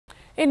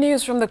In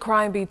news from the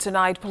Crime Beat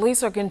tonight,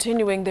 police are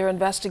continuing their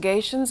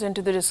investigations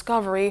into the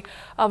discovery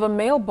of a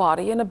male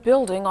body in a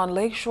building on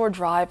Lakeshore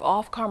Drive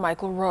off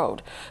Carmichael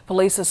Road.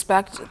 Police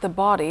suspect the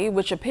body,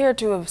 which appeared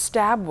to have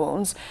stab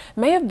wounds,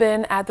 may have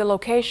been at the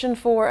location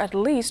for at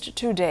least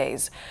 2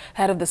 days.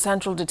 Head of the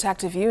Central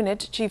Detective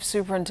Unit, Chief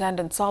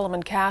Superintendent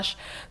Solomon Cash,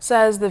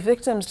 says the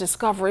victim's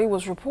discovery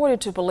was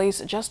reported to police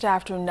just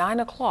after 9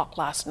 o'clock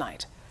last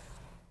night.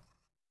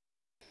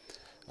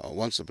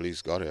 Once the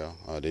police got here,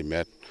 they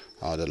met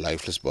the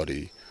lifeless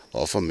body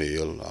of a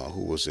male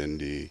who was in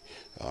the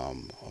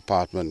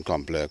apartment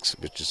complex,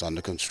 which is under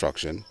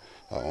construction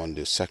on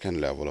the second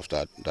level of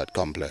that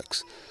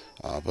complex.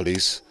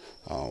 Police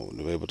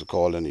were able to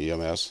call in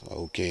EMS,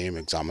 who came,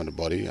 examined the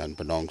body, and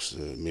pronounced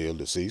the male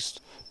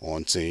deceased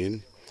on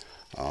scene.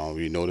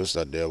 We noticed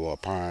that there were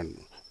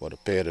what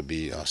appeared to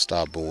be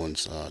stab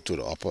wounds to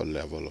the upper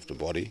level of the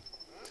body.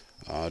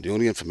 The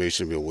only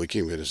information we're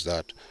working with is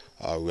that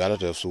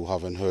relatives who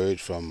haven't heard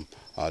from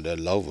their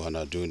loved one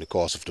during the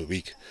course of the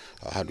week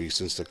had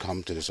reasons to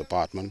come to this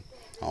apartment.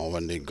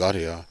 When they got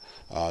here,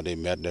 they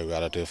met their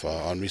relative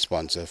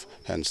unresponsive,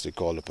 hence they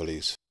called the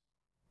police.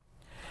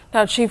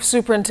 Now, Chief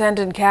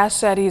Superintendent Cash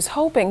said he's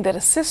hoping that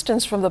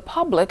assistance from the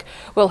public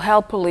will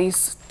help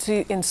police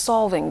in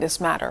solving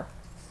this matter.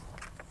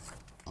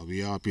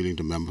 We are appealing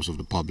to members of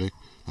the public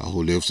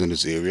who lives in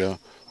this area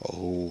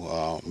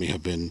or who may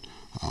have been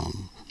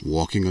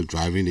walking or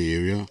driving the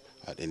area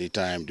at any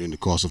time during the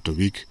course of the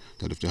week,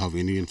 that if they have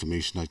any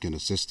information that can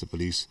assist the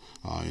police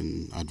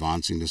in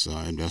advancing this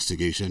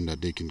investigation,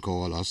 that they can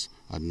call us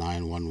at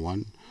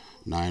 911,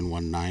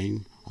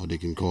 919, or they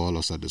can call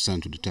us at the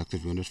Central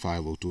Detective Unit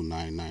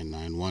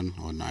 502-9991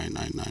 or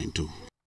 9992.